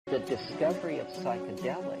the discovery of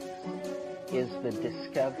psychedelics is the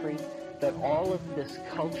discovery that all of this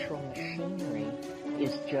cultural machinery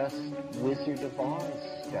is just Wizard of Oz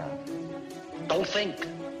stuff. Don't think.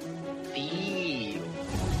 Feel.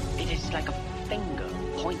 It is like a finger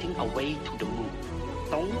pointing away to the moon.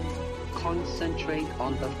 Don't concentrate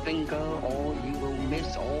on the finger or you will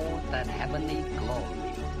miss all that heavenly glory.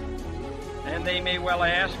 And they may well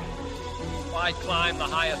ask, why climb the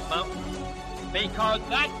highest mountain? Because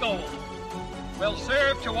that goal will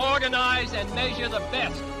serve to organize and measure the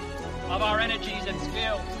best of our energies and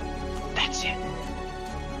skills. That's it.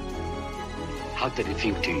 How did it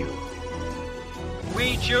feel to you?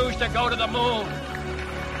 We choose to go to the moon.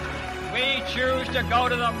 We choose to go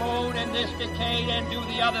to the moon in this decade and do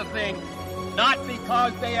the other thing. Not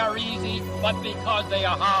because they are easy, but because they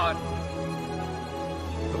are hard.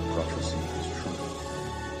 The prophecy is true.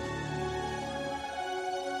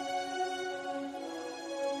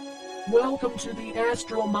 Welcome to the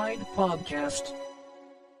Astral Mind Podcast.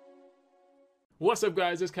 What's up,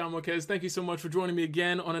 guys? It's Kyle Marquez. Thank you so much for joining me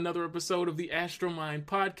again on another episode of the Astral Mind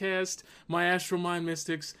Podcast. My Astral Mind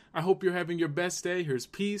Mystics, I hope you're having your best day. Here's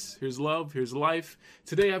peace, here's love, here's life.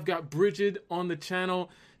 Today I've got Brighid on the channel.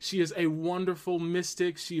 She is a wonderful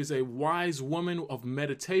mystic. She is a wise woman of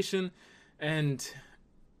meditation, and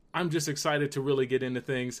I'm just excited to really get into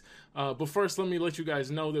things. But first, let me let you guys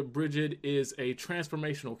know that Brighid is a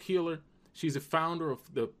transformational healer. She's a founder of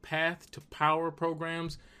the Path to Power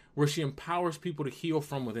programs, where she empowers people to heal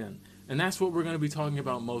from within. And that's what we're going to be talking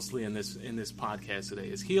about mostly in this podcast today,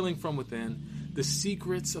 is healing from within, the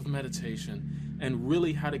secrets of meditation, and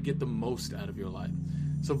really how to get the most out of your life.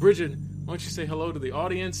 So Brighid, why don't you say hello to the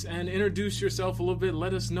audience and introduce yourself a little bit.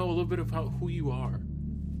 Let us know a little bit about who you are.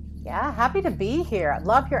 Yeah, happy to be here. I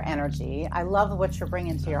love your energy. I love what you're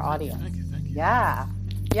bringing to your audience. Thank you. Yeah.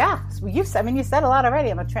 So you said a lot already.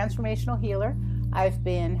 I'm a transformational healer. I've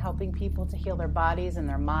been helping people to heal their bodies and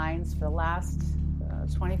their minds for the last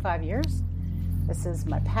 25 years. This is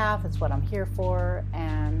my path. It's what I'm here for.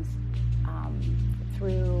 And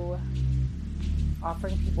through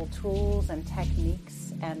offering people tools and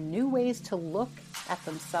techniques and new ways to look at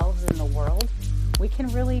themselves in the world, we can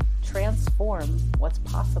really transform what's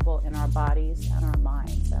possible in our bodies and our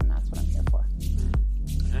minds. And that's what I'm here for.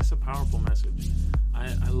 That's a powerful message.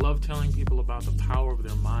 I love telling people about the power of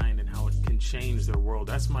their mind and how it can change their world.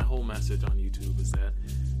 That's my whole message on YouTube, is that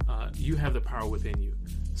you have the power within you.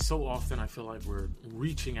 So often I feel like we're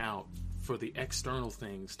reaching out for the external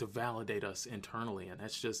things to validate us internally, and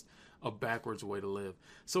that's just a backwards way to live.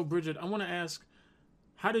 So Brighid, I want to ask,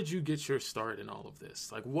 how did you get your start in all of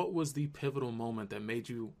this? Like, what was the pivotal moment that made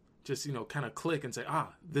you just, kind of click and say,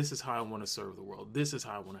 this is how I want to serve the world. This is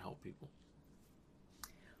how I want to help people.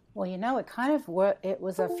 Well, it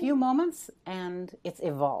was a few moments, and it's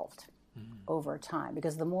evolved over time,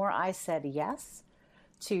 because the more I said yes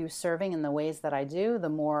to serving in the ways that I do, the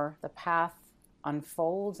more the path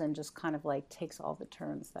unfolds and just kind of like takes all the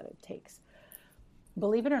turns that it takes.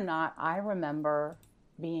 Believe it or not, I remember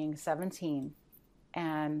being 17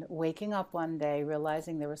 and waking up one day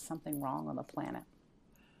realizing there was something wrong on the planet.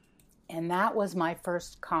 And that was my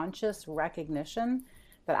first conscious recognition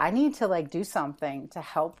that I need to do something to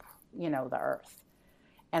help, the earth.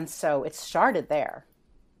 And so it started there.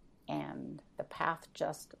 And the path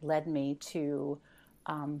just led me to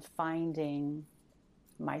finding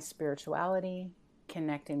my spirituality,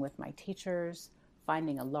 connecting with my teachers,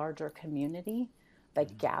 finding a larger community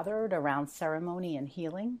that gathered around ceremony and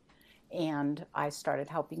healing. And I started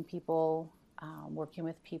helping people, working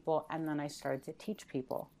with people, and then I started to teach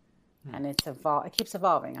people. And it keeps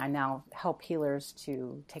evolving. I now help healers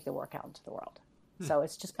to take the work out into the world. So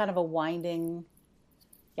it's just kind of a winding,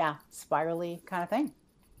 spirally kind of thing.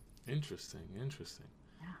 Interesting.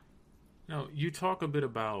 Yeah. Now, you talk a bit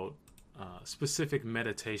about specific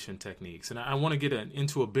meditation techniques, and I want to get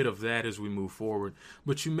into a bit of that as we move forward.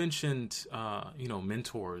 But you mentioned,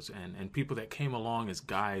 mentors and people that came along as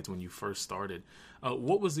guides when you first started.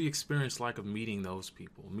 What was the experience like of meeting those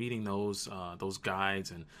people, meeting those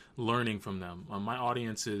guides, and learning from them? My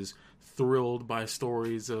audience is thrilled by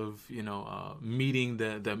stories of meeting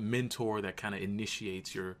the mentor that kind of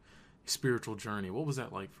initiates your spiritual journey. What was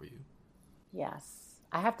that like for you? Yes.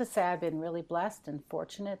 I have to say I've been really blessed and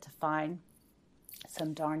fortunate to find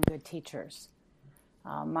some darn good teachers.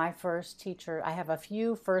 My first teacher, I have a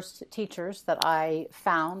few first teachers that I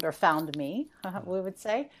found me, we would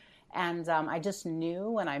say. And I just knew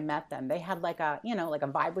when I met them, they had like a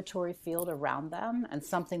vibratory field around them and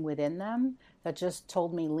something within them that just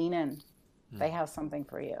told me, lean in. They have something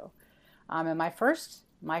for you. And my first,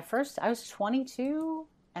 I was 22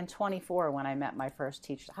 and 24 when I met my first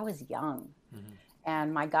teacher. I was young.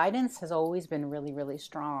 And my guidance has always been really, really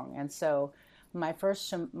strong. And so my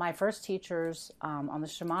first teachers on the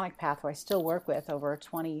shamanic path, who I still work with over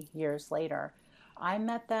 20 years later, I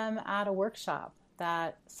met them at a workshop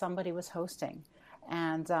that somebody was hosting.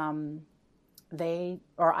 And I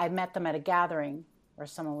met them at a gathering where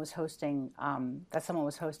someone was hosting, and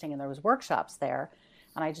there was workshops there.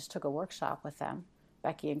 And I just took a workshop with them.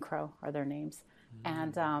 Becky and Crow are their names.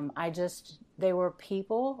 And they were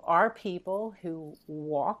our people who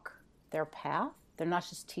walk their path. They're not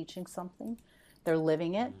just teaching something, they're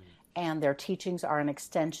living it. And their teachings are an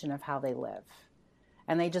extension of how they live.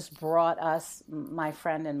 And they just brought us, my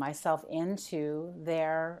friend and myself, into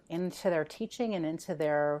their teaching and into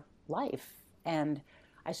their life. And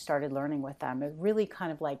I started learning with them. It really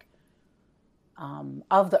kind of like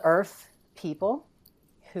of the earth people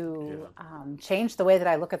who changed the way that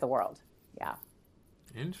I look at the world. Yeah.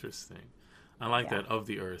 Interesting. I like that, of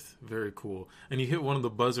the earth. Very cool. And you hit one of the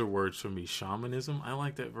buzzer words for me, shamanism. I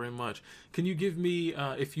like that very much. Can you give me,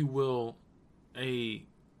 if you will, a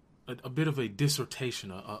bit of a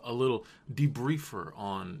dissertation, a little debriefer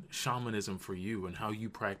on shamanism for you and how you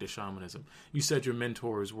practice shamanism? You said your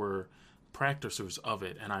mentors were practicers of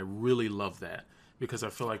it, and I really love that, because I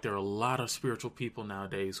feel like there are a lot of spiritual people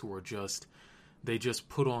nowadays who are they just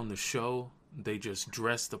put on the show. They just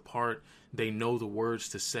dress the part. They know the words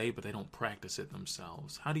to say, but they don't practice it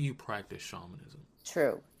themselves. How do you practice shamanism?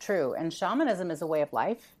 True. And shamanism is a way of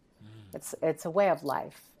life. It's a way of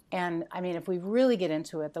life. And I mean, if we really get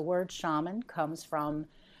into it, the word shaman comes from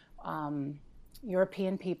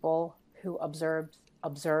European people who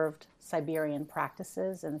observed Siberian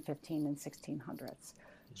practices in the 15 and 1600s.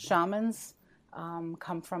 Shamans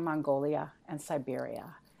come from Mongolia and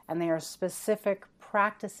Siberia. And they are specific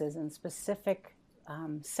practices and specific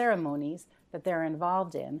ceremonies that they're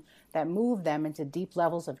involved in that move them into deep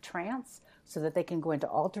levels of trance so that they can go into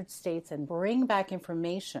altered states and bring back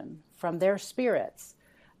information from their spirits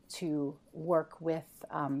to work with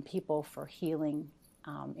people for healing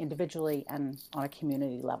individually and on a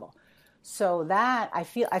community level. So that I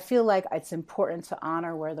feel like it's important to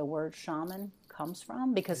honor where the word shaman comes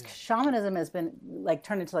from, because shamanism has been like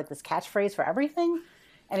turned into like this catchphrase for everything.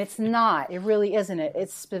 And it's not. It really isn't.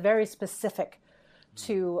 It's very specific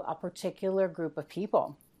to a particular group of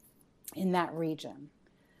people in that region.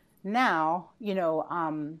 Now,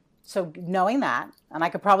 so knowing that, and I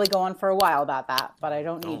could probably go on for a while about that, but I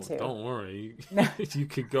don't need to. Don't worry. You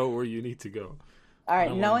could go where you need to go. All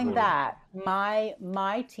right. Knowing that,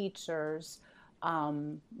 my teachers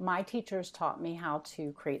taught me how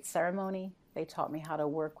to create ceremony. They taught me how to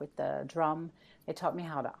work with the drum. They taught me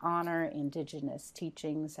how to honor indigenous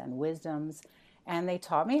teachings and wisdoms. And they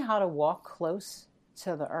taught me how to walk close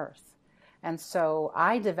to the earth. And so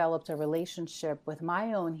I developed a relationship with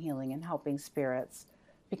my own healing and helping spirits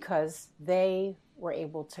because they were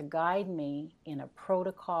able to guide me in a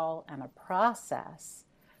protocol and a process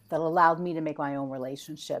that allowed me to make my own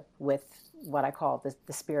relationship with what I call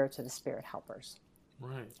the spirits or the spirit helpers.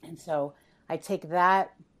 Right. And so I take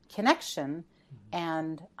that connection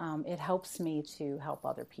and it helps me to help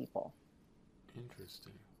other people.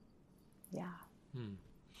 Interesting. Yeah.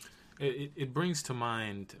 It brings to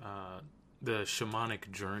mind the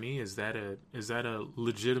shamanic journey. Is that a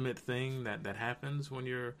legitimate thing that happens when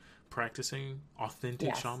you're practicing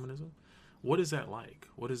authentic shamanism? What is that like?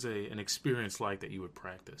 What is an experience like that you would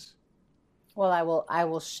practice? Well, I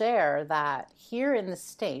will share that here in the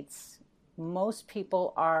States, most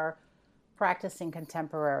people are practicing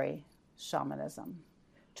contemporary shamanism.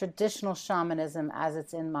 Traditional shamanism, as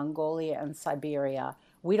it's in Mongolia and Siberia,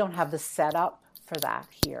 we don't have the setup for that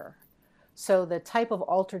here. So the type of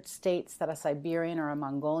altered states that a Siberian or a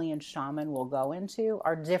Mongolian shaman will go into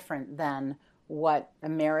are different than what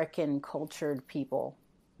American cultured people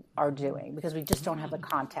are doing, because we just don't have the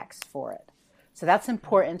context for it. So that's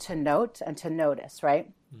important to note and to notice, right?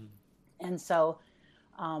 And so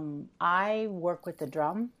I work with the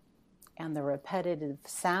drum and the repetitive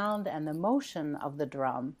sound and the motion of the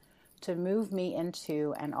drum to move me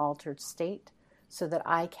into an altered state so that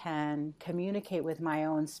I can communicate with my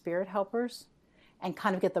own spirit helpers and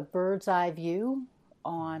kind of get the bird's eye view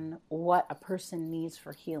on what a person needs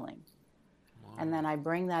for healing. Wow. And then I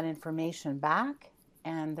bring that information back,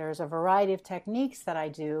 and there's a variety of techniques that I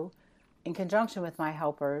do in conjunction with my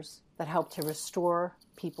helpers that help to restore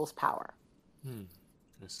people's power.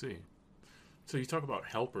 I see. So you talk about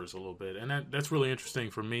helpers a little bit, and that's really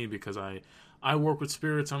interesting for me because I work with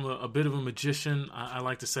spirits. I'm a bit of a magician. I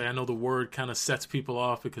like to say, I know the word kind of sets people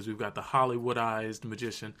off because we've got the Hollywoodized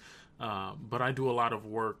magician, but I do a lot of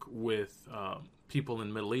work with people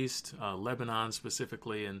in Middle East, Lebanon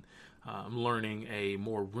specifically, and I'm learning a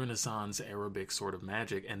more Renaissance Arabic sort of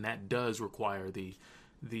magic, and that does require the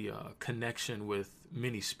connection with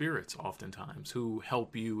many spirits oftentimes who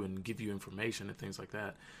help you and give you information and things like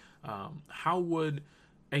that. How would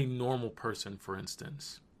a normal person, for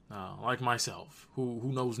instance, like myself, who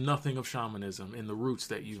knows nothing of shamanism in the roots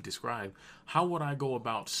that you've described, how would I go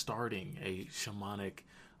about starting a shamanic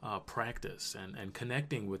practice and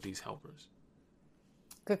connecting with these helpers?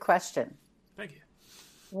 Good question. Thank you.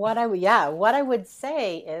 What I would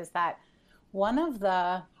say is that one of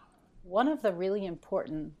the really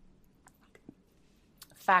important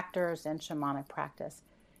factors in shamanic practice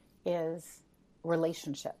is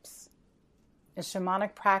relationships. In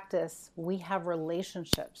shamanic practice, we have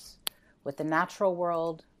relationships with the natural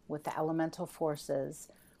world, with the elemental forces,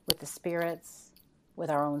 with the spirits,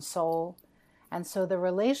 with our own soul. And so the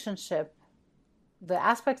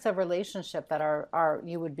aspects of relationship that are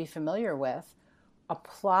you would be familiar with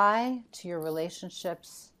apply to your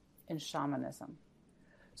relationships in shamanism.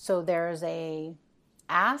 So there's a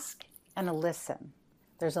ask and a listen.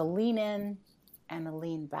 There's a lean in and a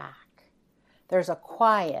lean back. There's a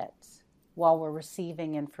quiet while we're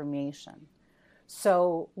receiving information.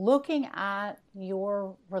 So looking at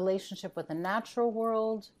your relationship with the natural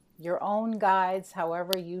world, your own guides,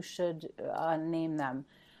 however you should name them,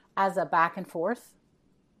 as a back and forth,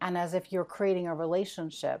 and as if you're creating a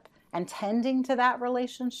relationship, and tending to that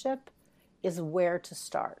relationship is where to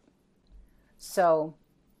start. So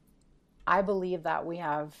I believe that we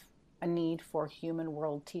have a need for human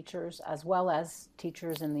world teachers as well as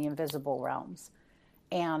teachers in the invisible realms.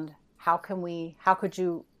 And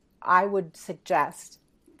I would suggest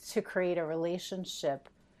to create a relationship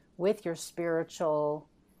with your spiritual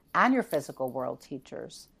and your physical world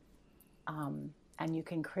teachers. And you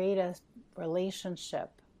can create a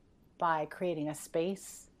relationship by creating a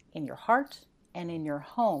space in your heart and in your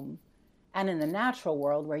home and in the natural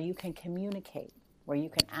world where you can communicate, where you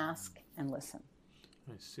can ask and listen.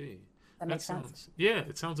 I see. That makes sense? Yeah,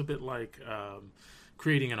 it sounds a bit like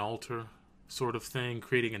creating an altar sort of thing,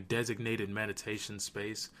 creating a designated meditation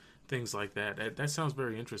space, things like that. That sounds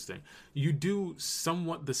very interesting. You do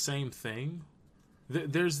somewhat the same thing.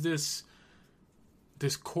 There's this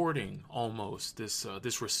courting almost,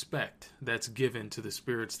 this respect that's given to the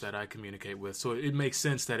spirits that I communicate with. So it makes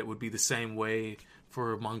sense that it would be the same way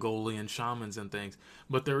for Mongolian shamans and things.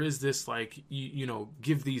 But there is this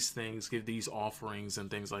give these offerings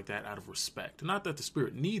and things like that out of respect. Not that the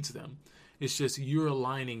spirit needs them. It's just you're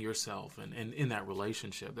aligning yourself and in that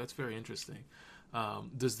relationship. That's very interesting.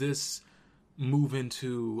 Does this move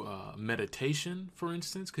into meditation, for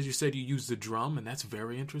instance? Because you said you use the drum, and that's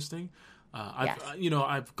very interesting. Yes.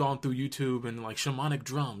 I've gone through YouTube and like shamanic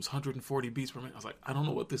drums, 140 beats per minute. I was like, I don't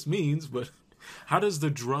know what this means, but how does the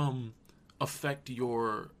drum affect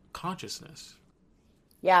your consciousness?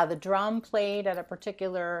 Yeah, the drum played at a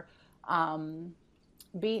particular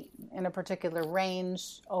beat in a particular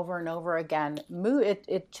range over and over again.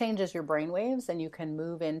 It changes your brain waves, and you can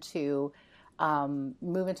move into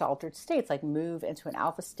altered states, like move into an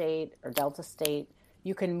alpha state or delta state.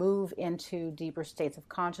 You can move into deeper states of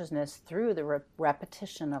consciousness through the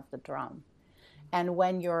repetition of the drum. And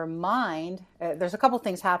when your mind, there's a couple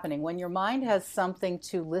things happening. When your mind has something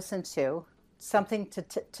to listen to, something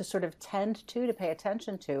to sort of tend to pay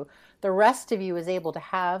attention to, the rest of you is able to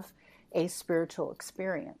have a spiritual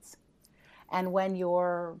experience. And when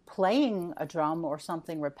you're playing a drum or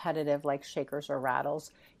something repetitive like shakers or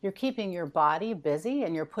rattles, you're keeping your body busy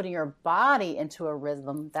and you're putting your body into a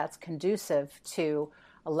rhythm that's conducive to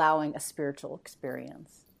allowing a spiritual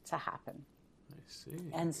experience to happen. I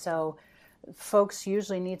see. And so folks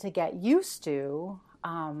usually need to get used to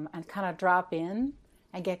and kind of drop in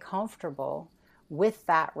and get comfortable with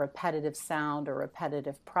that repetitive sound or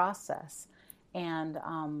repetitive process. And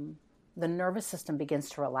the nervous system begins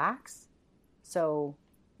to relax. So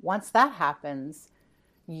once that happens,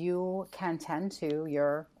 you can tend to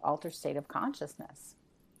your altered state of consciousness.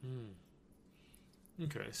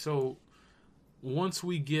 Okay, so once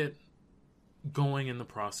we get going in the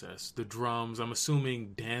process, the drums, I'm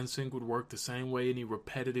assuming dancing would work the same way, any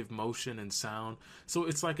repetitive motion and sound. So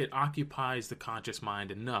it's like it occupies the conscious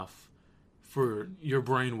mind enough for your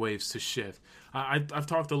brain waves to shift. I've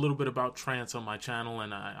talked a little bit about trance on my channel,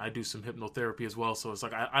 and I do some hypnotherapy as well. So it's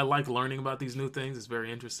like I like learning about these new things. It's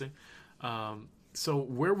very interesting. So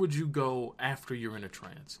where would you go after you're in a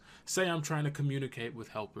trance? Say I'm trying to communicate with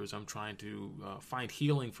helpers. I'm trying to find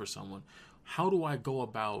healing for someone. How do I go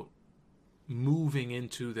about moving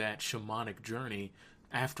into that shamanic journey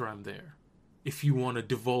after I'm there? If you want to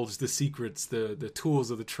divulge the secrets, the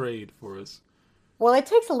tools of the trade for us. Well, it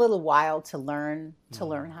takes a little while to learn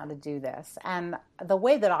how to do this. And the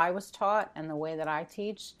way that I was taught and the way that I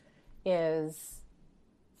teach is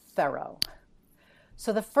thorough.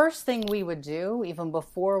 So the first thing we would do, even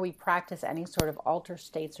before we practice any sort of alter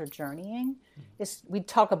states or journeying, is we'd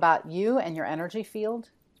talk about you and your energy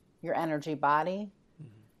field, your energy body,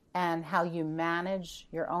 and how you manage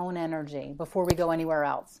your own energy before we go anywhere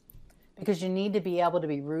else. Because you need to be able to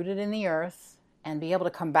be rooted in the earth and be able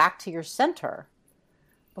to come back to your center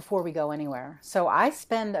before we go anywhere. So I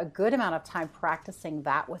spend a good amount of time practicing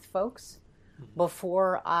that with folks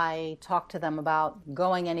before I talk to them about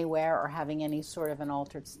going anywhere or having any sort of an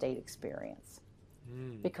altered state experience.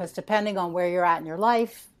 Because depending on where you're at in your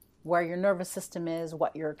life, where your nervous system is,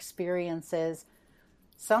 what your experience is,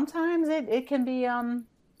 sometimes it can be,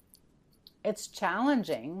 it's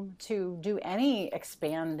challenging to do any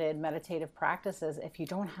expanded meditative practices if you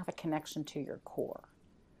don't have a connection to your core.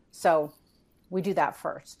 So we do that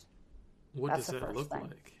first. What does that look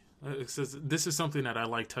like? This is something that I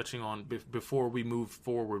like touching on before we move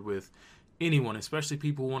forward with anyone, especially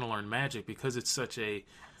people who want to learn magic, because it's such a,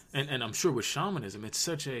 and I'm sure with shamanism, it's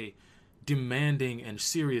such a demanding and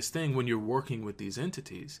serious thing when you're working with these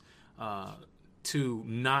entities, to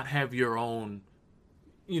not have your own,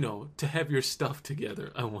 to have your stuff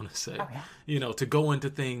together, I want to say, to go into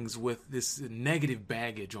things with this negative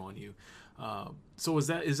baggage on you. So is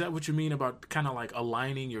that what you mean about kind of like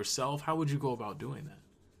aligning yourself? How would you go about doing that?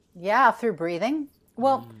 Yeah, through breathing.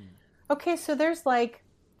 Well, okay, so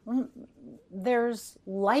there's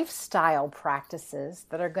lifestyle practices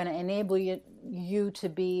that are going to enable you to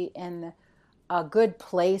be in a good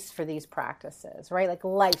place for these practices, right? Like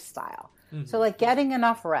lifestyle. So like getting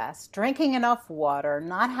enough rest, drinking enough water,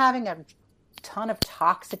 not having a ton of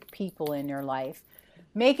toxic people in your life,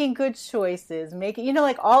 making good choices, making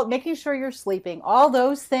sure you're sleeping, all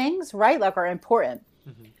those things, right? Like are important.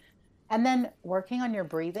 And then working on your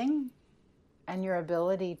breathing and your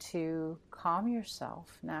ability to calm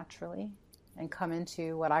yourself naturally and come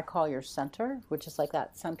into what I call your center, which is like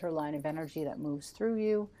that center line of energy that moves through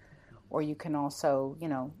you. Or you can also,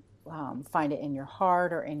 find it in your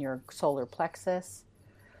heart or in your solar plexus,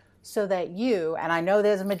 so that you, and I know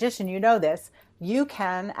there's a magician, you know this, you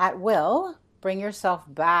can at will bring yourself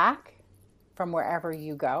back from wherever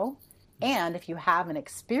you go. And if you have an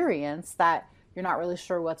experience that you're not really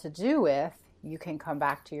sure what to do with, you can come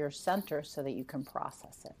back to your center so that you can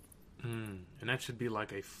process it. And that should be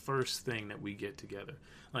like a first thing that we get together.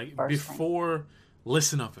 Like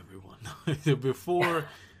listen up everyone, before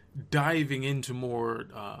diving into more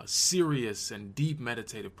serious and deep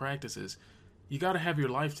meditative practices, you got to have your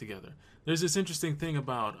life together. There's this interesting thing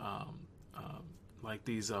about like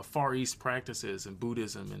these Far East practices and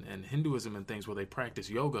Buddhism and Hinduism and things where they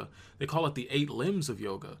practice yoga. They call it the 8 limbs of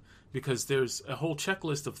yoga, because there's a whole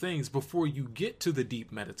checklist of things before you get to the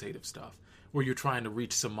deep meditative stuff where you're trying to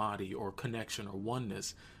reach samadhi or connection or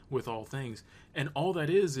oneness with all things. And all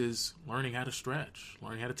that is learning how to stretch,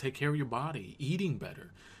 learning how to take care of your body, eating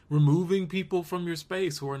better, removing people from your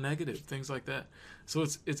space who are negative, things like that. So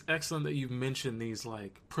it's excellent that you've mentioned these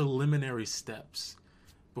like preliminary steps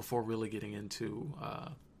before really getting into,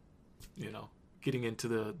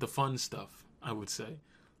 the fun stuff, I would say.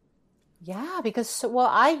 Yeah, because,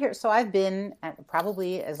 I've been,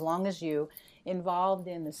 probably as long as you, involved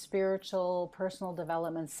in the spiritual, personal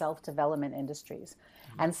development, self-development industries.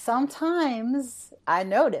 And sometimes I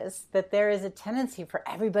notice that there is a tendency for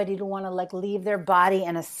everybody to want to like leave their body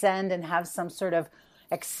and ascend and have some sort of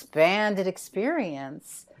expanded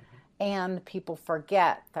experience. And people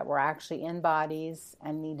forget that we're actually in bodies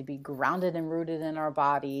and need to be grounded and rooted in our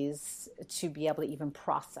bodies to be able to even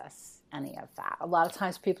process any of that. A lot of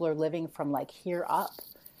times people are living from like here up,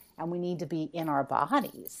 and we need to be in our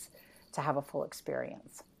bodies to have a full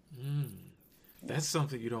experience. That's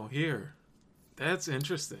something you don't hear. That's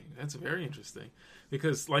interesting. That's very interesting.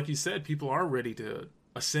 Because like you said, people are ready to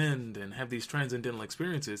ascend and have these transcendental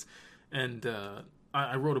experiences. And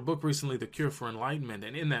I wrote a book recently, The Cure for Enlightenment.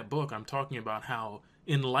 And in that book, I'm talking about how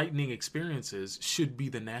enlightening experiences should be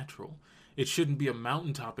the natural. It shouldn't be a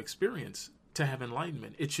mountaintop experience to have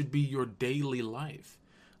enlightenment. It should be your daily life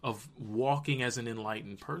of walking as an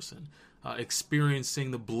enlightened person,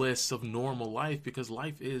 experiencing the bliss of normal life, because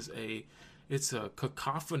life is it's a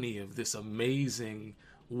cacophony of this amazing,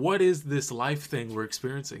 what is this life thing we're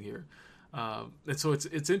experiencing here? And so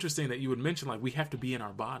it's interesting that you would mention like we have to be in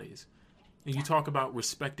our bodies. And you talk about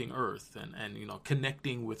respecting Earth and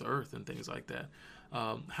connecting with Earth and things like that.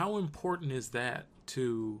 How important is that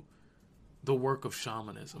to the work of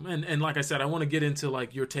shamanism? And like I said, I want to get into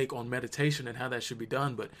like your take on meditation and how that should be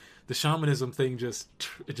done, but the shamanism thing just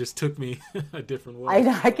took me a different way.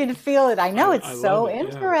 I can feel it. I know, I it's so love it, yeah.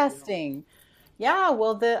 interesting. Yeah,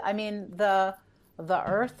 well, the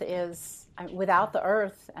earth is, without the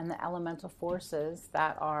earth and the elemental forces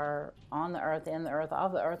that are on the earth, in the earth,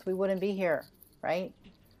 of the earth, we wouldn't be here, right?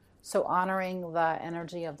 So honoring the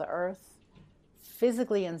energy of the earth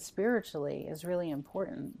physically and spiritually is really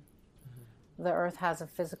important. The earth has a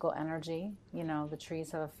physical energy. You know, the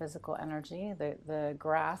trees have a physical energy. The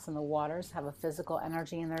grass and the waters have a physical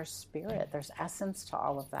energy, and there's spirit. There's essence to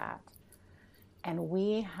all of that. And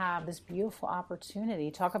we have this beautiful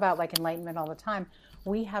opportunity. Talk about like enlightenment all the time.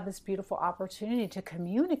 We have this beautiful opportunity to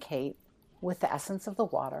communicate with the essence of the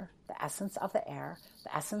water, the essence of the air,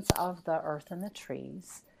 the essence of the earth and the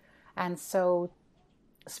trees. And so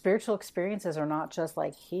spiritual experiences are not just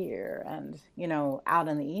like here and, you know, out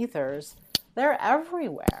in the ethers. They're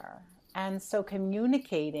everywhere. And so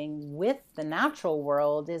communicating with the natural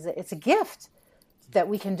world it's a gift that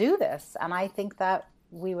we can do this. And I think that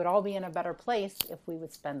we would all be in a better place if we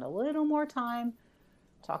would spend a little more time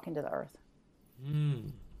talking to the earth.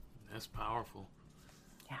 That's powerful.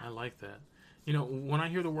 Yeah. I like that. You know, when I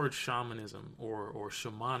hear the word shamanism or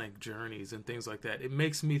shamanic journeys and things like that, it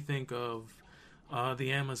makes me think of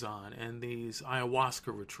the Amazon and these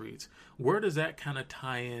ayahuasca retreats. Where does that kind of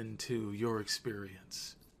tie into your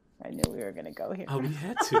experience? I knew we were going to go here. Oh, we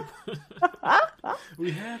had to.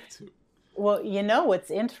 We had to. Well, you know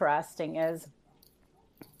what's interesting is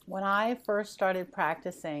when I first started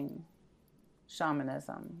practicing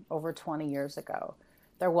shamanism over 20 years ago,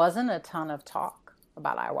 there wasn't a ton of talk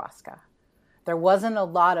about ayahuasca. There wasn't a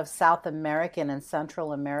lot of South American and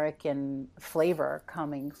Central American flavor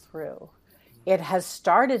coming through. It has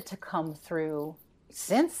started to come through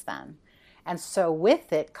since then. And so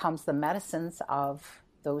with it comes the medicines of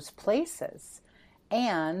those places.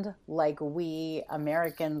 And like we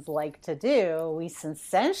Americans like to do, we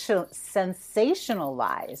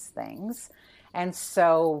sensationalize things. And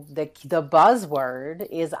so the buzzword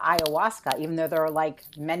is ayahuasca, even though there are like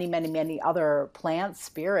many, many, many other plant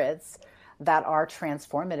spirits that are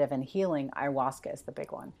transformative and healing. Ayahuasca is the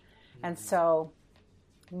big one. And so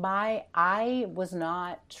I was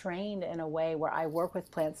not trained in a way where I work with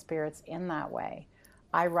plant spirits in that way.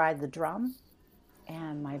 I ride the drum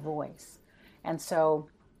and my voice. And so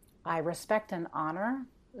I respect and honor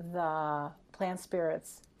the plant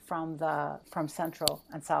spirits from Central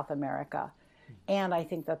and South America. And I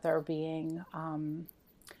think that they're being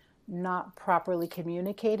not properly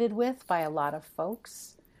communicated with by a lot of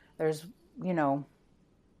folks. There's, you know,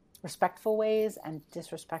 respectful ways and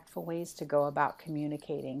disrespectful ways to go about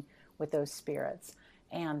communicating with those spirits.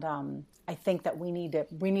 And I think that we need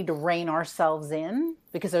to rein ourselves in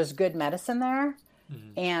because there's good medicine there,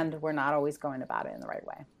 and we're not always going about it in the right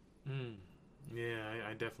way. Yeah,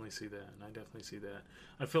 I definitely see that.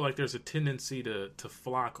 I feel like there's a tendency to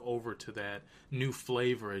flock over to that new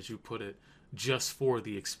flavor, as you put it, just for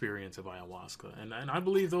the experience of ayahuasca. And I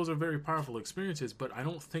believe those are very powerful experiences, but I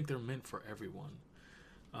don't think they're meant for everyone.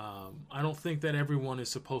 I don't think that everyone is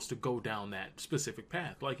supposed to go down that specific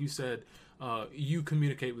path. Like you said, you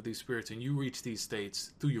communicate with these spirits and you reach these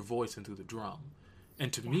states through your voice and through the drum.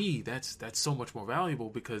 And to me, that's so much more valuable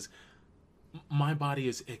because my body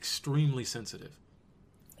is extremely sensitive.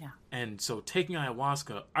 Yeah. And so taking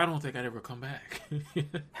ayahuasca, I don't think I'd ever come back.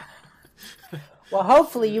 Well,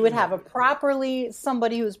 hopefully you would have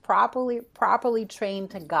somebody who's properly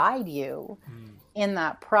trained to guide you in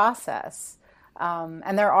that process.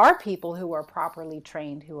 And there are people who are properly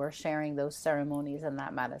trained who are sharing those ceremonies and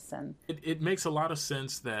that medicine. It makes a lot of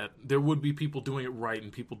sense that there would be people doing it right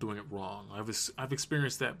and people doing it wrong. I've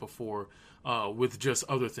experienced that before with just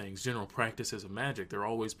other things, general practices of magic. There are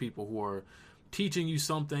always people who are teaching you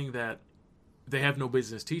something that they have no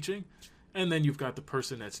business teaching, and then you've got the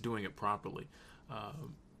person that's doing it properly.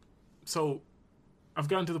 So I've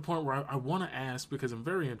gotten to the point where I want to ask, because I'm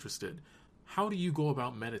very interested, how do you go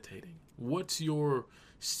about meditating? What's your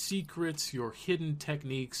secrets, your hidden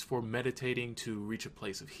techniques for meditating to reach a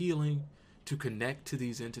place of healing, to connect to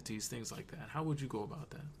these entities, things like that? How would you go about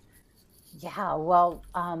that? Yeah, well,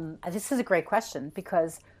 this is a great question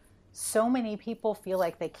because so many people feel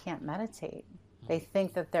like they can't meditate. They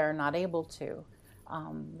think that they're not able to.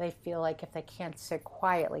 They feel like if they can't sit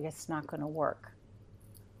quietly, it's not going to work.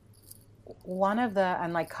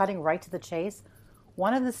 And like cutting right to the chase,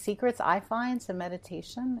 one of the secrets I find to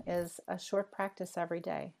meditation is a short practice every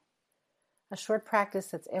day. A short practice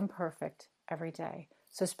that's imperfect every day.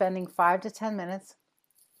 So spending 5 to 10 minutes,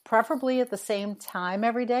 preferably at the same time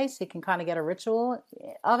every day so you can kind of get a ritual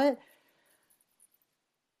of it.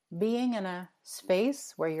 being in a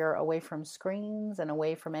space where you're away from screens and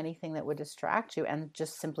away from anything that would distract you, and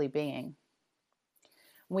just simply being.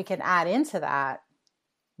 We can add into that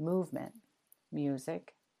movement,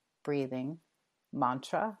 music, breathing,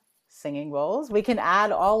 mantra, singing bowls. We can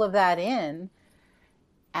add all of that in,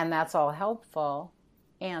 and that's all helpful.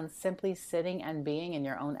 And simply sitting and being in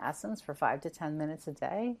your own essence for 5 to 10 minutes a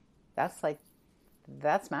day, that's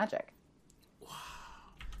magic. Wow,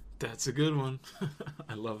 that's a good one.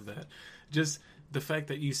 I love that. Just the fact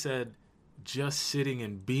that you said just sitting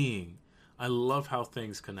and being, I love how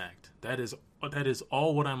things connect. That is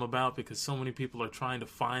all what I'm about, because so many people are trying to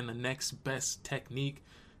find the next best technique,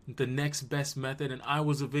 the next best method, and I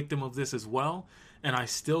was a victim of this as well. And I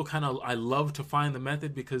still I love to find the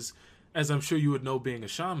method, because as I'm sure you would know, being a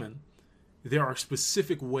shaman, there are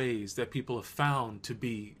specific ways that people have found to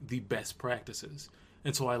be the best practices.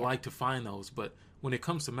 And so I like to find those. But when it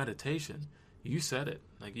comes to meditation, you said it.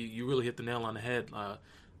 Like you really hit the nail on the head.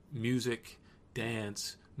 Music,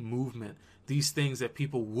 dance, movement, these things that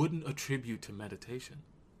people wouldn't attribute to meditation.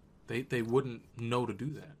 They wouldn't know to do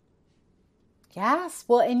that. Yes.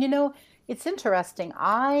 Well, and it's interesting.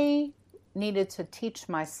 I needed to teach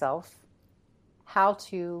myself how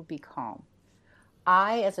to be calm.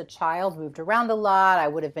 I, as a child, moved around a lot. I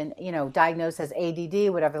would have been, diagnosed as ADD,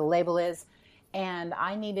 whatever the label is. And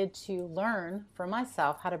I needed to learn for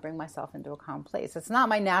myself how to bring myself into a calm place. It's not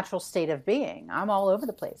my natural state of being. I'm all over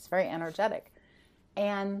the place, very energetic.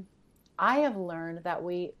 And I have learned that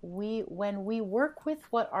when we work with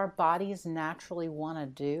what our bodies naturally want to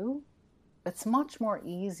do, it's much more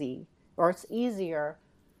easy, or it's easier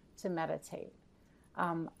to meditate.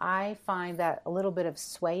 I find that a little bit of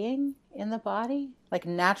swaying in the body, like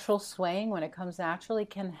natural swaying when it comes naturally,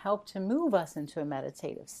 can help to move us into a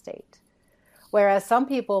meditative state. Whereas some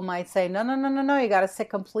people might say, no, you got to sit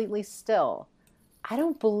completely still. I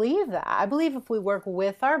don't believe that. I believe if we work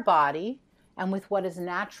with our body and with what is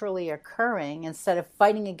naturally occurring, instead of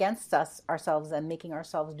fighting against ourselves and making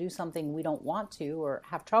ourselves do something we don't want to or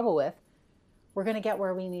have trouble with, we're going to get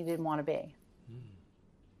where we need and want to be.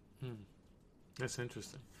 That's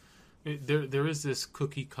interesting. There is this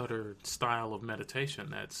cookie cutter style of meditation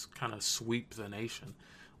that's kind of sweep the nation,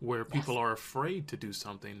 where people are afraid to do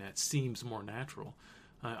something that seems more natural.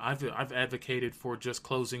 I've advocated for just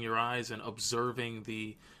closing your eyes and observing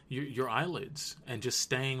your eyelids and just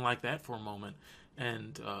staying like that for a moment.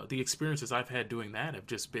 And the experiences I've had doing that have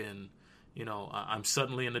just been, I'm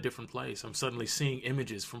suddenly in a different place. I'm suddenly seeing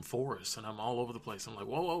images from forests, and I'm all over the place. I'm like,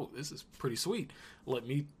 whoa, this is pretty sweet. Let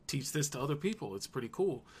me teach this to other people. It's pretty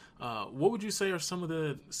cool. What would you say are some of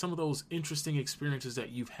those interesting experiences that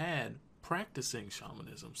you've had practicing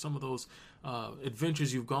shamanism? Some of those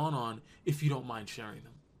adventures you've gone on, if you don't mind sharing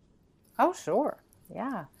them. Oh, sure.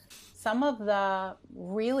 Yeah. Some of the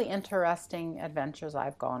really interesting adventures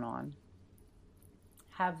I've gone on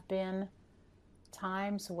have been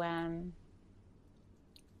times when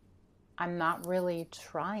I'm not really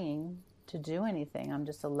trying to do anything. I'm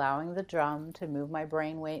just allowing the drum to move my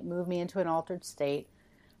brainwave, move me into an altered state,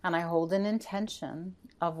 and I hold an intention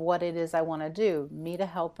of what it is I want to do, meet a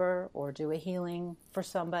helper or do a healing for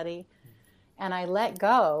somebody, and I let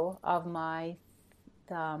go of my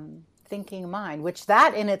thinking mind, which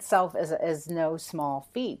that in itself is no small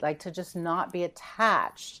feat, like to just not be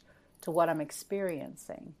attached to what I'm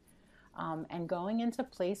experiencing. And going into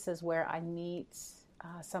places where I meet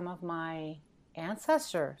some of my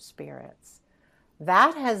ancestor spirits.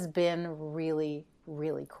 That has been really,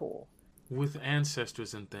 really cool. With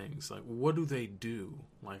ancestors and things, like what do they do?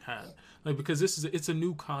 Because it's a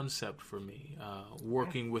new concept for me,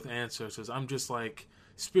 working with ancestors. I'm just like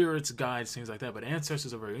spirits, guides, things like that. But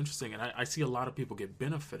ancestors are very interesting, and I see a lot of people get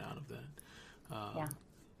benefit out of that.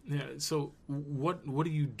 Yeah. So what do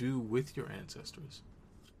you do with your ancestors?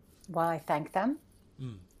 Well, I thank them.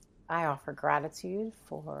 I offer gratitude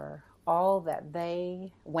for all that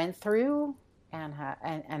they went through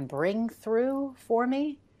and bring through for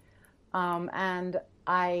me. And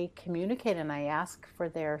I communicate and I ask for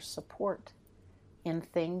their support in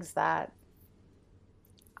things that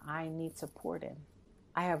I need support in.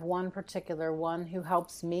 I have one particular one who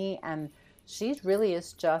helps me, and she really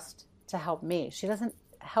is just to help me. She doesn't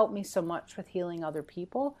help me so much with healing other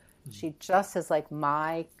people. She just is like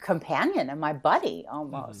my companion and my buddy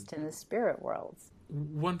almost in the spirit worlds.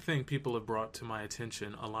 One thing people have brought to my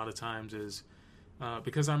attention a lot of times is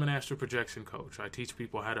because I'm an astral projection coach, I teach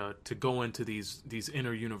people how to go into these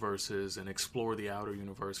inner universes and explore the outer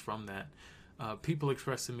universe from that. people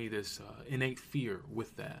express to me this innate fear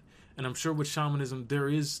with that. And I'm sure with shamanism,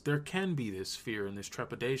 there can be this fear and this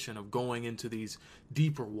trepidation of going into these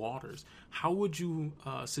deeper waters. How would you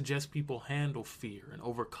suggest people handle fear and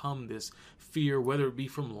overcome this fear, whether it be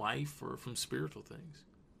from life or from spiritual things?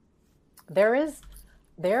 There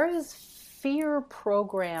is fear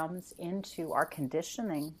programs into our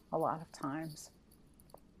conditioning a lot of times.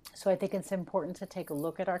 So I think it's important to take a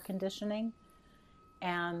look at our conditioning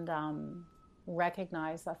and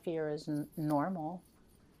recognize that fear is normal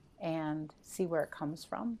and see where it comes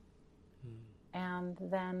from, and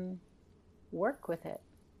then work with it.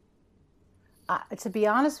 To be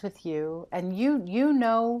honest with you, and you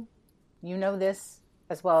know this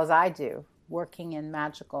as well as I do, working in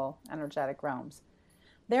magical, energetic realms,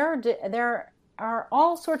 there are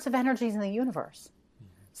all sorts of energies in the universe.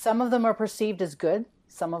 Some of them are perceived as good,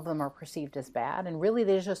 some of them are perceived as bad, and really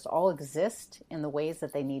they just all exist in the ways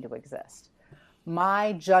that they need to exist.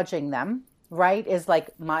 My judging them, right, is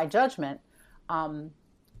like my judgment.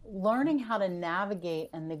 Learning how to navigate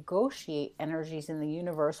and negotiate energies in the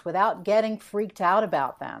universe without getting freaked out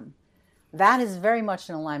about them, that is very much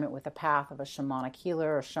in alignment with the path of a shamanic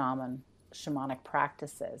healer or shamanic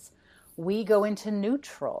practices. We go into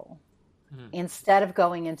neutral instead of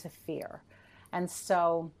going into fear. And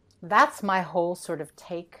so that's my whole sort of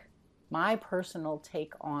my personal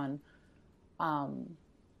take on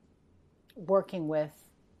working with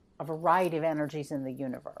a variety of energies in the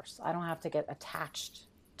universe. I don't have to get attached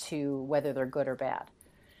to whether they're good or bad.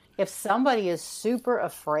 If somebody is super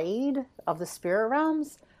afraid of the spirit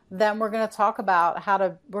realms, then we're going to talk about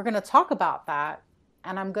that.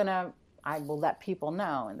 And I will let people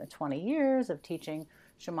know in the 20 years of teaching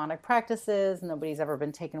shamanic practices, nobody's ever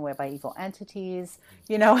been taken away by evil entities.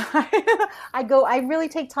 I really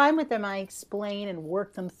take time with them. I explain and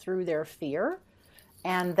work them through their fear.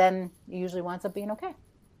 And then it usually winds up being okay.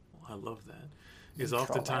 I love that. Because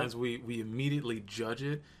oftentimes we immediately judge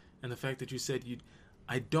it. And the fact that you said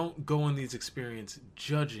I don't go in these experiences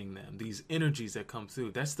judging them, these energies that come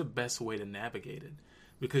through, that's the best way to navigate it.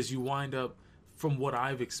 Because you wind up, from what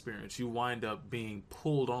I've experienced, you wind up being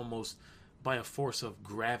pulled almost by a force of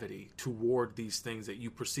gravity toward these things that you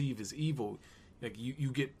perceive as evil. Like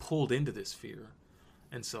you get pulled into this fear.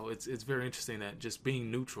 And so it's very interesting that just being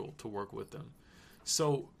neutral to work with them.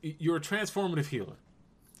 So you're a transformative healer.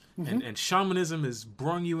 Mm-hmm. And shamanism has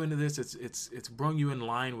brung you into this. It's brung you in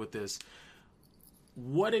line with this.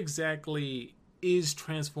 What exactly is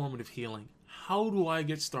transformative healing? How do I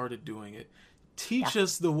get started doing it? Teach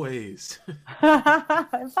us the ways.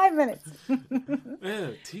 5 minutes.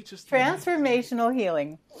 Yeah, teach us. Transformational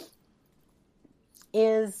healing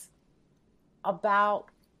is about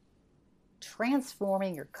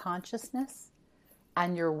transforming your consciousness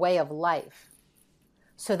and your way of life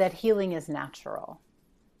so that healing is natural.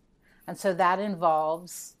 And so that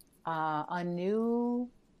involves a new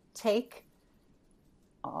take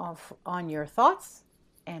on your thoughts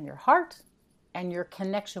and your heart and your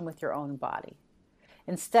connection with your own body.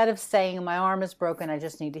 Instead of saying, my arm is broken, I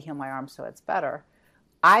just need to heal my arm so it's better,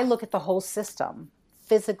 I look at the whole system,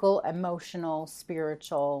 physical, emotional,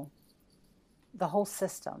 spiritual, the whole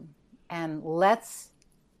system. And let's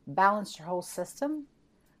balance your whole system.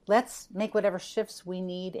 Let's make whatever shifts we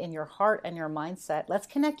need in your heart and your mindset. Let's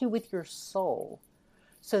connect you with your soul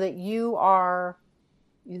so that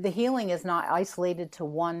the healing is not isolated to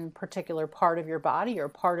one particular part of your body or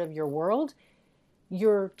part of your world.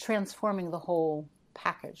 You're transforming the whole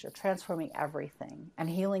package. You're transforming everything. And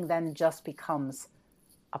healing then just becomes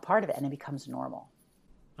a part of it and it becomes normal.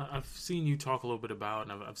 I've seen you talk a little bit about,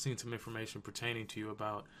 and I've seen some information pertaining to you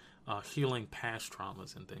about healing past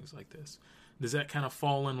traumas and things like this. Does that kind of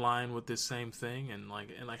fall in line with this same thing? And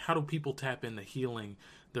how do people tap into healing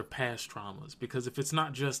their past traumas? Because if it's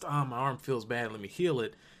not just, my arm feels bad, let me heal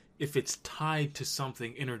it. If it's tied to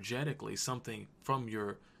something energetically, something from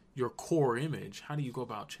your core image, how do you go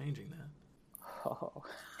about changing that?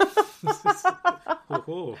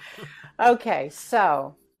 Okay,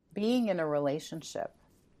 so being in a relationship,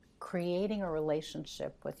 creating a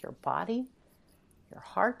relationship with your body, your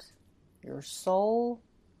heart, your soul,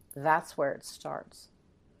 that's where it starts.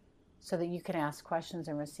 So that you can ask questions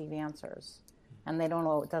and receive answers. And it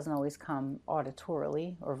doesn't always come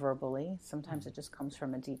auditorily or verbally. Sometimes it just comes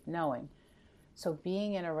from a deep knowing. So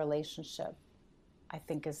being in a relationship, I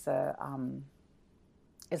think, is the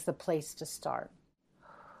place to start.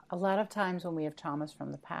 A lot of times when we have traumas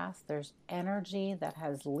from the past, there's energy that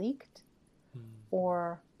has leaked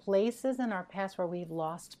or places in our past where we've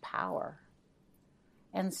lost power.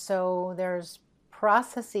 And so there's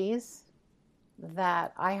processes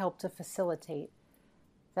that I help to facilitate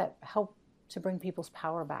that help to bring people's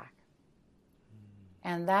power back.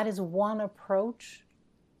 And that is one approach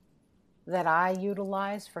that I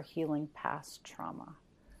utilize for healing past trauma.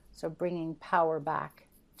 So bringing power back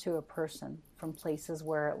to a person from places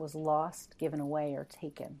where it was lost, given away, or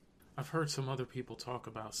taken. I've heard some other people talk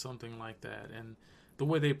about something like that, and the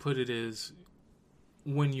way they put it is,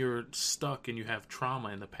 when you're stuck and you have trauma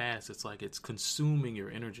in the past, it's like it's consuming your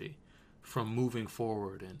energy from moving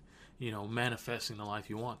forward and, manifesting the life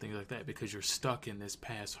you want, things like that, because you're stuck in this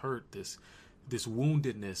past hurt, this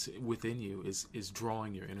woundedness within you is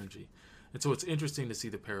drawing your energy. And so it's interesting to see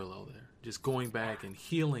the parallel there, just going back and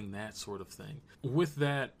healing that sort of thing. With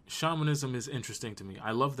that, shamanism is interesting to me.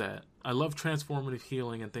 I love that. I love transformative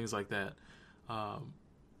healing and things like that.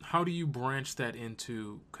 How do you branch that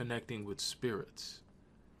into connecting with spirits?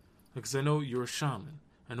 Because I know you're a shaman.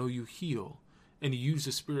 I know you heal, and you use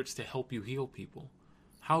the spirits to help you heal people.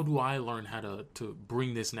 How do I learn how to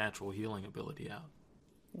bring this natural healing ability out?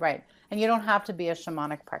 Right. And you don't have to be a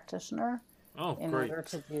shamanic practitioner in order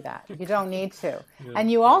to do that. You don't need to. Yeah.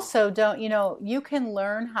 And you also don't, you can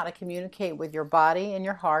learn how to communicate with your body and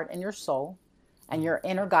your heart and your soul and your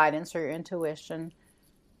inner guidance or your intuition.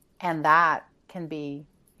 And that can be,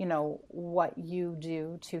 what you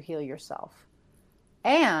do to heal yourself.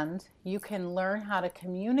 And you can learn how to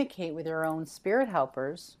communicate with your own spirit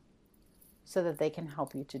helpers so that they can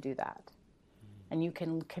help you to do that. And you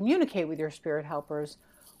can communicate with your spirit helpers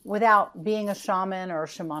without being a shaman or a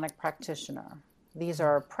shamanic practitioner. These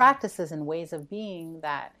are practices and ways of being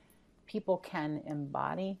that people can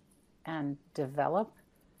embody and develop,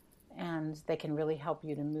 and they can really help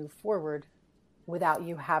you to move forward without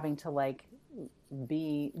you having to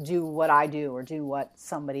do what I do or do what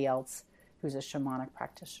somebody else who's a shamanic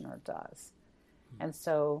practitioner does. And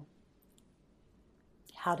so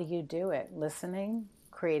how do you do it? Listening,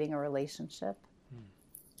 creating a relationship,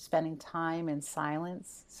 spending time in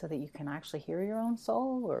silence so that you can actually hear your own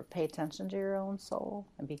soul or pay attention to your own soul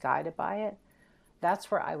and be guided by it.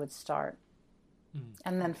 That's where I would start.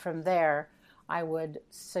 And then from there, I would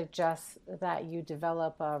suggest that you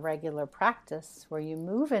develop a regular practice where you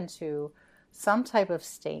move into some type of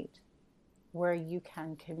state where you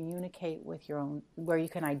can communicate with your own, where you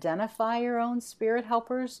can identify your own spirit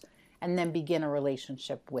helpers and then begin a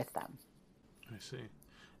relationship with them. I see.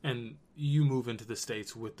 And you move into the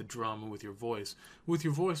states with the drum and with your voice. With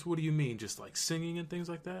your voice, what do you mean? Just like singing and things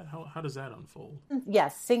like that? How does that unfold?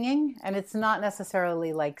 Yes, singing. And it's not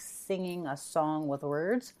necessarily like singing a song with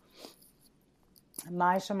words.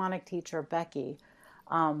 My shamanic teacher, Becky,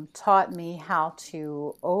 taught me how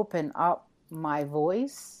to open up my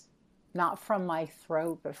voice, not from my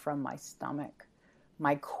throat, but from my stomach,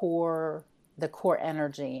 my core, the core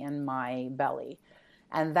energy in my belly.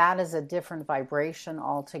 And that is a different vibration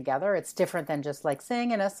altogether. It's different than just like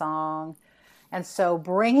singing a song. And so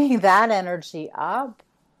bringing that energy up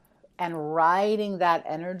and riding that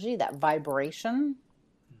energy, that vibration,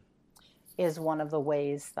 is one of the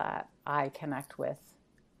ways that I connect with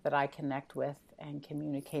and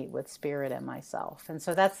communicate with spirit and myself. And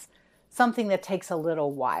so that's something that takes a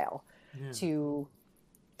little while to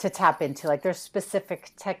tap into. Like there's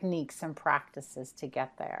specific techniques and practices to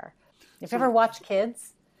get there. If you ever watch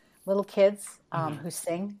little kids who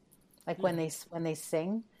sing, like when they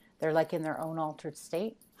sing, they're like in their own altered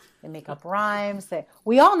state. They make up rhymes.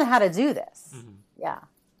 We all know how to do this. Yeah,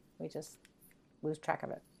 we just lose track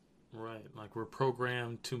of it. Right, like we're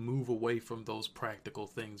programmed to move away from those practical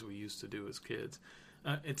things we used to do as kids.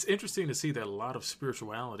 It's interesting to see that a lot of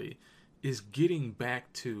spirituality is getting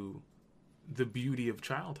back to the beauty of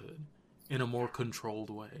childhood in a more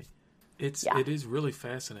controlled way. It is really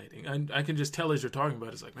fascinating. And I can just tell as you're talking about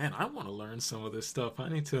it, it's like, man, I want to learn some of this stuff. I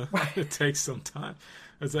need to take some time.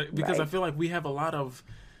 It's like, because I feel like we have a lot of,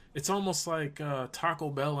 it's almost like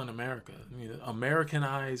Taco Bell in America. I mean,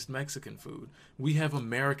 Americanized Mexican food. We have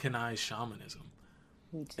Americanized shamanism.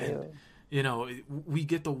 We do. And, we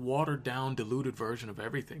get the watered down, diluted version of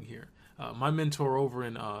everything here. My mentor over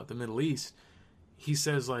in the Middle East, he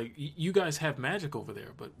says, like, you guys have magic over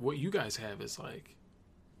there, but what you guys have is like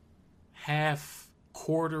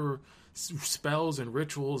quarter spells and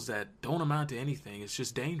rituals that don't amount to anything. It's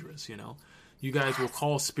just dangerous, You guys will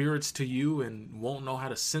call spirits to you and won't know how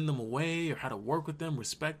to send them away or how to work with them,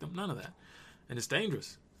 respect them, none of that. And it's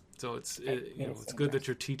dangerous. So it's good that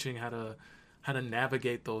you're teaching how to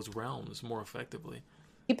navigate those realms more effectively.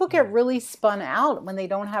 People get really spun out when they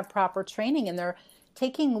don't have proper training, and they're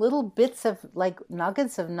taking little bits of like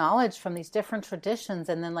nuggets of knowledge from these different traditions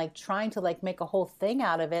and then like trying to like make a whole thing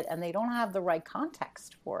out of it, and they don't have the right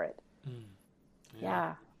context for it.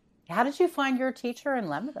 Yeah. How did you find your teacher in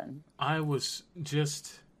Lebanon? I was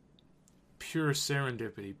just pure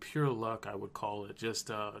serendipity, pure luck, I would call it. Just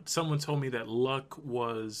someone told me that luck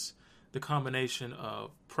was the combination of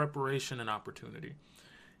preparation and opportunity.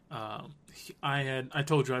 I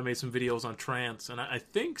told you I made some videos on trance, and I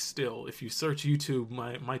think still, if you search YouTube,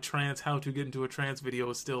 my trance, how to get into a trance video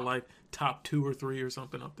is still like top 2 or 3 or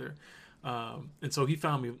something up there. And so he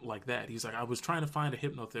found me like that. He's like, I was trying to find a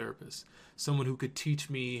hypnotherapist, someone who could teach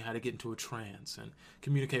me how to get into a trance and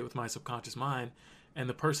communicate with my subconscious mind. And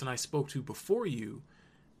the person I spoke to before you,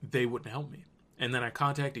 they wouldn't help me. And then I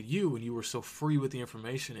contacted you, and you were so free with the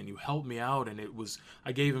information, and you helped me out. And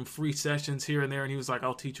I gave him free sessions here and there, and he was like,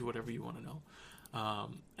 I'll teach you whatever you want to know.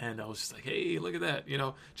 And I was just like, hey, look at that,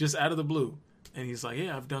 just out of the blue. And he's like,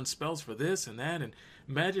 yeah, I've done spells for this and that. And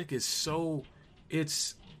magic is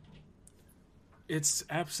it's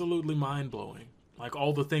absolutely mind-blowing. Like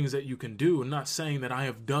all the things that you can do. I'm not saying that I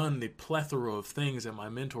have done the plethora of things that my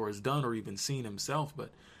mentor has done or even seen himself,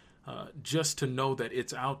 but just to know that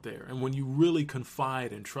it's out there. And when you really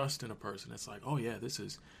confide and trust in a person, it's like, oh yeah, this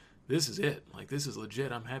is it. Like, this is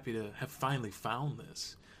legit. I'm happy to have finally found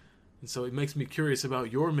this. And so it makes me curious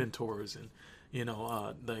about your mentors and,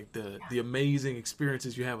 like the amazing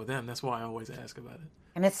experiences you have with them. That's why I always ask about it.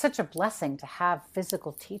 And it's such a blessing to have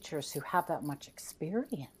physical teachers who have that much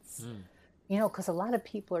experience. Because a lot of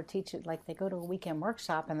people are teaching, like they go to a weekend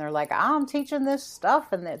workshop and they're like, I'm teaching this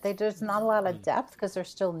stuff. And there's not a lot of depth because they're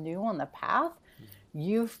still new on the path.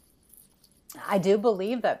 I do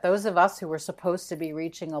believe that those of us who are supposed to be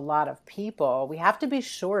reaching a lot of people, we have to be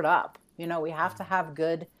shored up. We have to have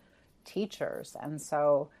good teachers. And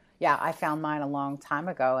so, yeah, I found mine a long time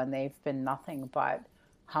ago, and they've been nothing but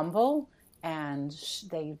humble. And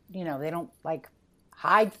they don't like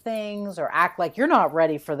hide things or act like you're not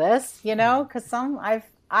ready for this, because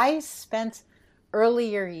I spent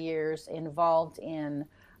earlier years involved in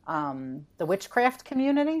the witchcraft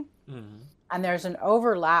community. And there's an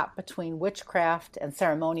overlap between witchcraft and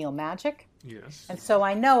ceremonial magic. Yes. And so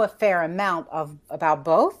I know a fair amount about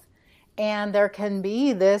both. And there can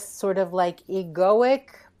be this sort of like egoic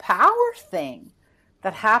power thing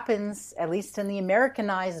that happens, at least in the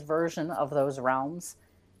Americanized version of those realms,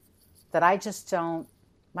 that I just don't,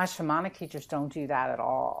 my shamanic teachers don't do that at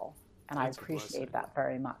all. And that's I appreciate that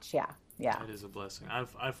very much. Yeah. It is a blessing.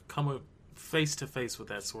 I've come face to face with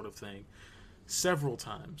that sort of thing several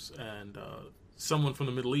times. And someone from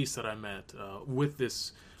the Middle East that I met with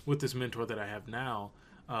this mentor that I have now,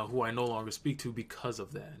 who I no longer speak to because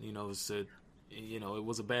of that, said, it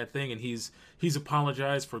was a bad thing, and he's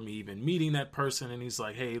apologized for me even meeting that person, and he's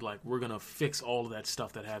like, hey, like, we're gonna fix all of that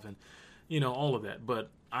stuff that happened, all of that. But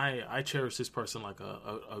I cherish this person like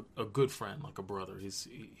a good friend, like a brother. He's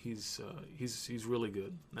really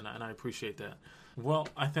good, and I appreciate that. Well,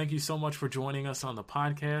 I thank you so much for joining us on the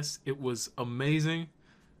podcast. It was amazing.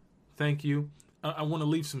 Thank you. I want to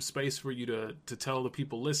leave some space for you to tell the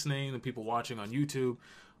people listening, the people watching on YouTube,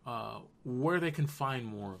 where they can find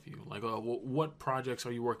more of you. Like, what projects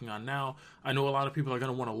are you working on now? I know a lot of people are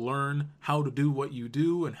going to want to learn how to do what you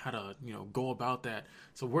do and how to, go about that.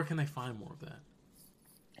 So where can they find more of that?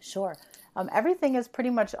 Sure. Everything is pretty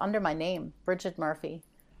much under my name, Brighid Murphy.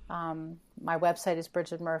 My website is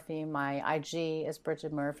Brighid Murphy. My IG is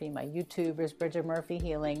Brighid Murphy. My YouTube is Brighid Murphy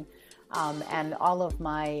Healing. And all of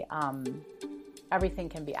my everything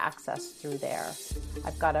can be accessed through there.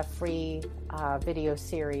 I've got a free video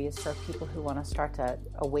series for people who want to start to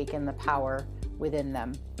awaken the power within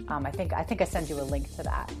them. I think I send you a link to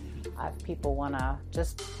that. If people want to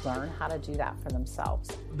just learn how to do that for themselves.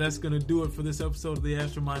 That's going to do it for this episode of the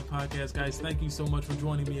Astromind Podcast, guys. Thank you so much for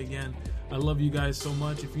joining me again. I love you guys so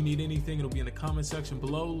much. If you need anything, it'll be in the comment section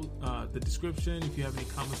below the description. If you have any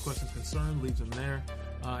comments, questions, concerns, leave them there.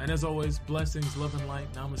 And as always, blessings, love, and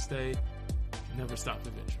light. Namaste. Never stop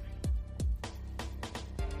adventuring.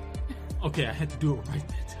 Okay, I had to do it right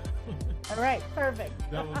that time. All right, perfect.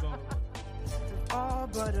 That was all. All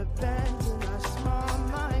but abandon our small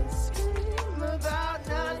minds, scream about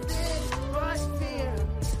nothing but fear,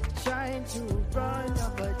 trying to run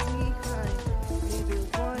up a decline. Maybe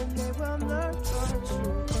one day we'll learn our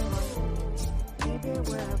truth. Maybe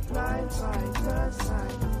we're blind by